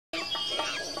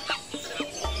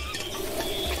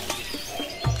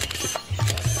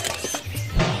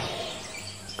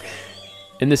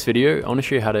In this video, I want to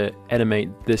show you how to animate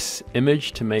this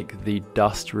image to make the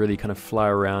dust really kind of fly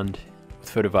around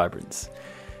with Photo Vibrance.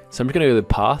 So I'm just going to go to the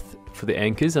path for the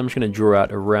anchors. I'm just going to draw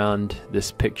out around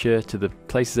this picture to the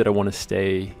places that I want to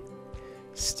stay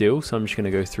still. So I'm just going to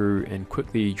go through and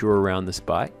quickly draw around this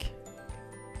bike.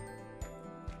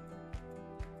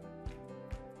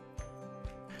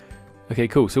 Okay,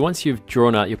 cool. So once you've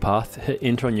drawn out your path, hit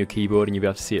enter on your keyboard and you'll be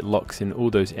able to see it locks in all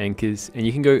those anchors. And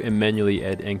you can go and manually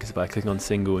add anchors by clicking on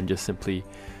single and just simply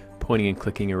pointing and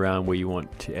clicking around where you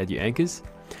want to add your anchors.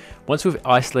 Once we've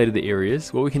isolated the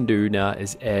areas, what we can do now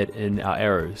is add in our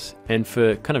arrows. And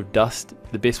for kind of dust,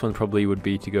 the best one probably would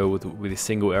be to go with the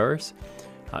single arrows.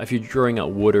 If you're drawing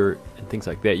out water and things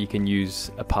like that, you can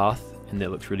use a path and that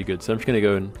looks really good. So I'm just going to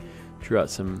go and draw out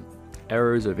some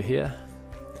arrows over here.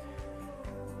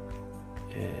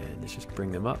 And let's just bring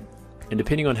them up. And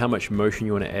depending on how much motion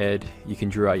you want to add, you can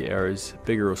draw out your arrows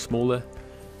bigger or smaller.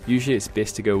 Usually it's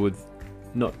best to go with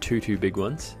not too big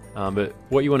ones. But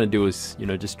what you want to do is,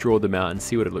 just draw them out and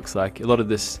see what it looks like. A lot of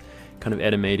this kind of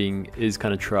animating is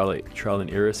kind of trial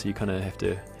and error, so you kind of have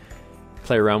to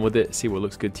play around with it, see what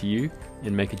looks good to you,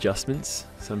 and make adjustments.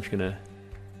 So I'm just going to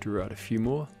draw out a few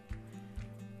more,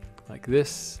 like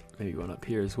this, maybe one up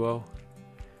here as well,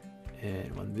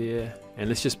 and one there. And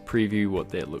let's just preview what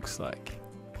that looks like.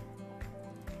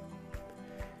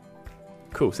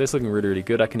 Cool, so that's looking really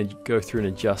good. I can go through and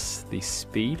adjust the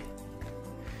speed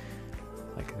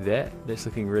like that. That's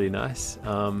looking really nice.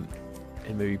 And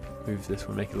maybe move this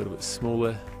one, make it a little bit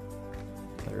smaller,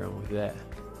 play around with that.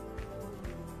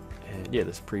 And yeah,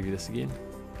 let's preview this again.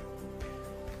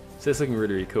 So that's looking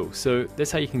really cool. So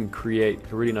that's how you can create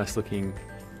a really nice looking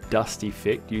dust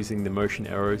effect using the motion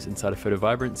arrows inside of Photo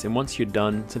Vibrance. And once you're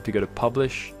done, simply go to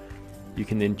publish. You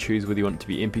can then choose whether you want it to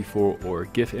be MP4 or a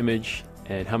GIF image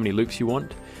and how many loops you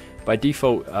want. By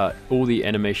default, all the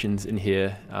animations in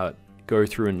here go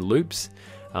through in loops.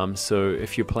 So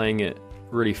if you're playing it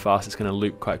really fast, it's going to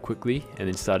loop quite quickly and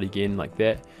then start again like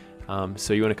that.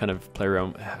 So you want to kind of play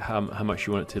around how much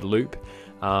you want it to loop.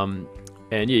 And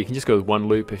yeah, you can just go with one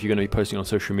loop if you're going to be posting on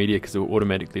social media, because it will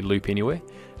automatically loop anyway.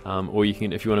 Or you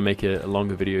can, if you want to make a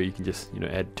longer video, you can just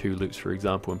add 2 loops, for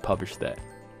example, and publish that.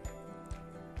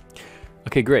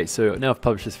 Okay, great. So now I've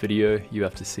published this video. You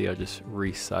have to see, I'll just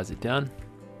resize it down.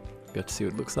 You have to see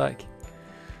what it looks like.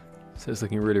 So it's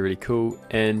looking really cool.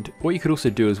 And what you could also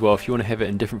do as well, if you want to have it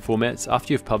in different formats,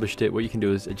 after you've published it, what you can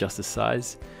do is adjust the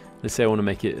size. Let's say I want to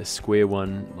make it a square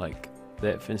one like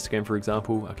that for Instagram, for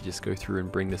example. I could just go through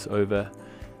and bring this over,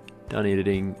 done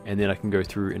editing, and then I can go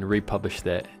through and republish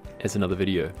that as another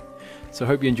video. So I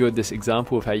hope you enjoyed this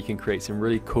example of how you can create some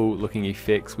really cool looking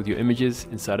effects with your images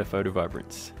inside of Photo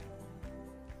Vibrance.